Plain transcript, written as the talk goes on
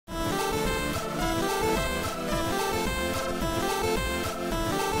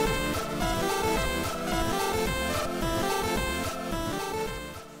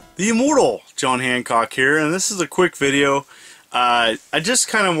The immortal John Hancock here, and this is a quick video. I just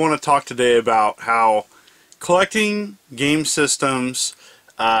kind of want to talk today about how collecting game systems,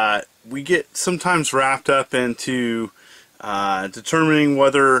 we get sometimes wrapped up into determining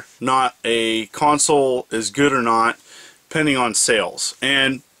whether or not a console is good or not, depending on sales.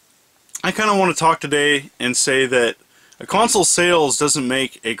 And I kind of want to talk today and say that a console sales doesn't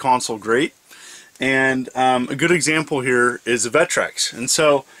make a console great. And a good example here is the Vectrex. And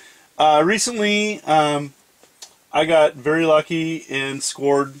so recently I got very lucky and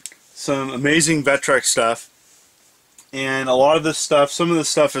scored some amazing Vectrex stuff. And a lot of this stuff, some of this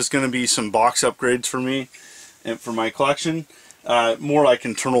stuff is going to be some box upgrades for me and for my collection. More like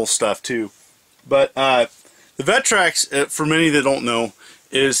internal stuff too. But the Vectrex, for many that don't know,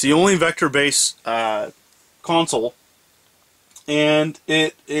 is the only vector-based console. And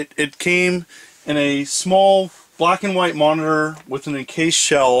it came in a small black and white monitor with an encased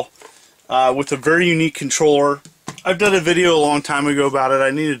shell with a very unique controller. I've done a video a long time ago about it. I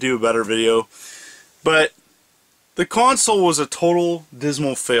need to do a better video. But the console was a total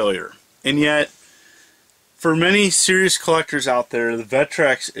dismal failure. And yet, for many serious collectors out there, the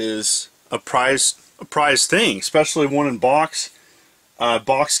Vectrex is a prized thing, especially one in box.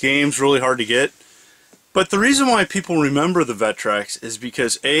 Box games, really hard to get. But the reason why people remember the Vectrex is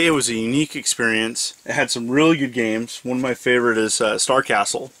because A, it was a unique experience. It had some really good games. One of my favorite is Star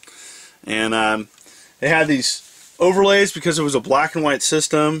Castle. And they had these overlays because it was a black and white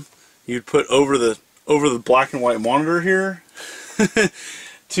system. You'd put over the black and white monitor here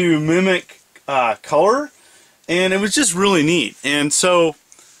to mimic color. And it was just really neat. And so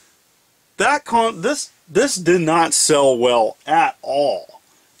that this did not sell well at all.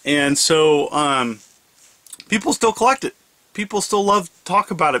 And so people still collect it. People still love to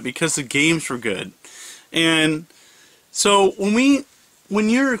talk about it because the games were good. And so when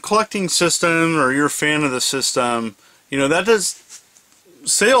you're collecting system or you're a fan of the system, you know,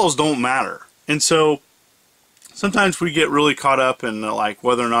 sales don't matter. And so sometimes we get really caught up in like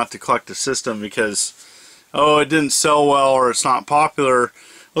whether or not to collect a system because, oh, it didn't sell well or it's not popular.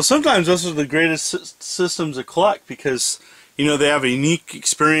 Well, sometimes those are the greatest systems to collect because, you know, they have a unique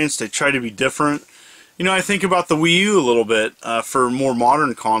experience. They try to be different. You know, I think about the Wii U a little bit for more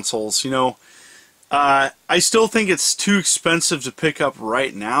modern consoles. You know, I still think it's too expensive to pick up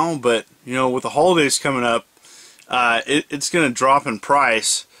right now, but, you know, with the holidays coming up, it's going to drop in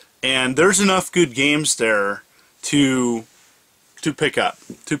price, and there's enough good games there to pick up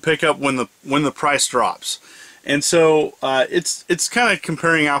when the price drops. And so it's kind of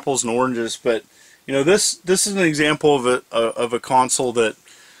comparing apples and oranges, but you know, this is an example of a console that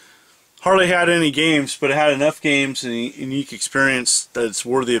hardly had any games, but it had enough games and a unique experience that it's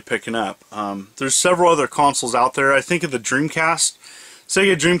worthy of picking up. There's several other consoles out there. I think of the Dreamcast.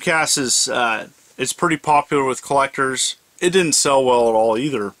 Sega Dreamcast is pretty popular with collectors. It didn't sell well at all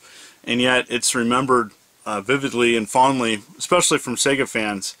either, and yet it's remembered vividly and fondly, especially from Sega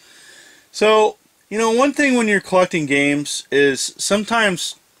fans. So, you know, one thing when you're collecting games is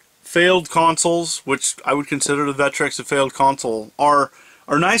sometimes failed consoles, which I would consider the Vectrex a failed console, are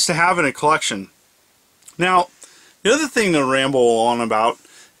nice to have in a collection. Now, the other thing to ramble on about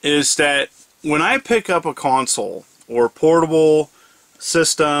is that when I pick up a console or portable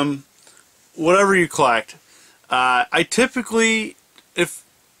system, whatever you collect, I typically,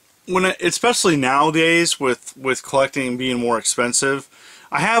 especially nowadays with collecting being more expensive,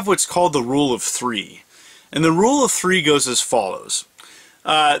 I have what's called the rule of three. And the rule of three goes as follows.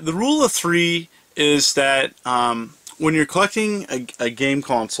 The rule of three is that when you're collecting a game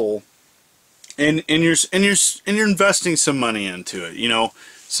console and you're investing some money into it, you know,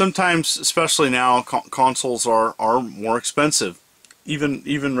 sometimes, especially now, consoles are more expensive,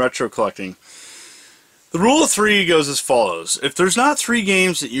 even retro collecting. The rule of three goes as follows. If there's not 3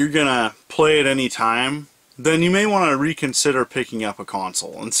 games that you're gonna play at any time, then you may want to reconsider picking up a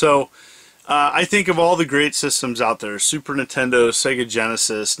console. And so I think of all the great systems out there: Super Nintendo, Sega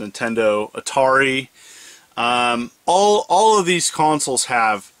Genesis, Nintendo, Atari. All of these consoles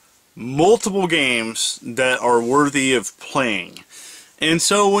have multiple games that are worthy of playing. And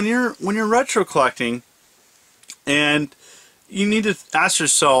so when you're retro collecting, and you need to ask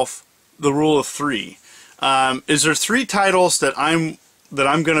yourself the rule of three. Is there 3 titles that I'm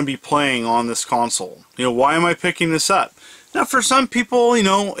going to be playing on this console? You know, why am I picking this up? Now, for some people, you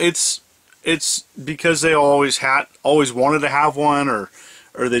know, it's because they always wanted to have one, or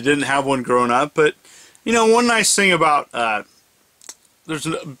they didn't have one growing up. But you know, one nice thing about there's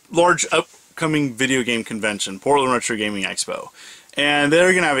a large upcoming video game convention, Portland Retro Gaming Expo, and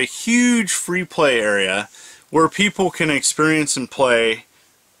they're going to have a huge free play area where people can experience and play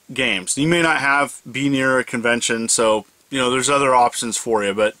games. You may not be near a convention, so there's other options for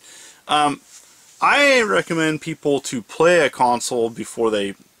you, but I recommend people to play a console before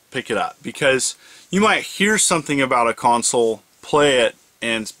they pick it up, because you might hear something about a console, play it,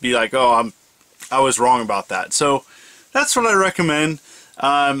 and be like, oh, I was wrong about that. So that's what I recommend.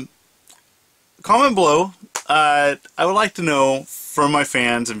 Comment below. I would like to know from my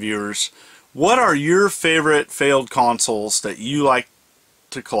fans and viewers, what are your favorite failed consoles that you like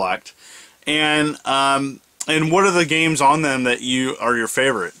to collect, and what are the games on them that are your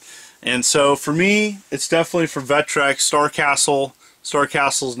favorite? And so for me, it's definitely for Vectrex, Star Castle. Star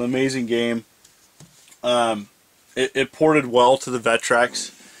Castle is an amazing game. It ported well to the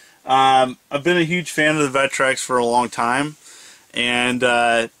Vectrex. I've been a huge fan of the Vectrex for a long time, and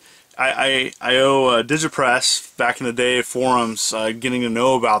I owe Digipress back in the day forums getting to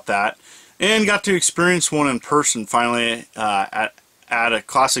know about that, and got to experience one in person finally at a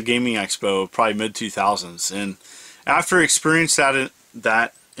Classic Gaming Expo, probably mid-2000s. And after experiencing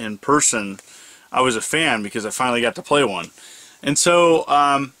that in person, I was a fan because I finally got to play one. And so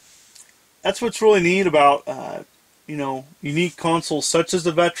that's what's really neat about unique consoles such as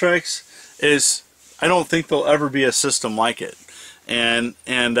the Vectrex, is I don't think there'll ever be a system like it. And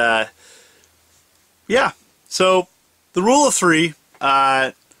yeah, so the rule of three.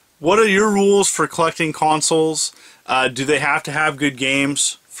 What are your rules for collecting consoles? Do they have to have good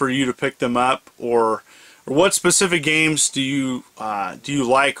games for you to pick them up, or what specific games do you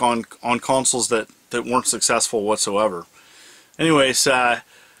like on consoles that weren't successful whatsoever? Anyways,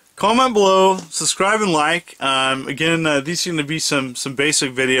 comment below, subscribe and like. Again, these are going to be some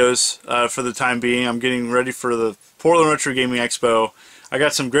basic videos for the time being. I'm getting ready for the Portland Retro Gaming Expo. I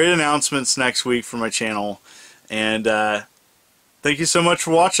got some great announcements next week for my channel, and thank you so much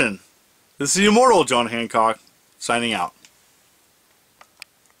for watching. This is the Immortal John Hancock, signing out.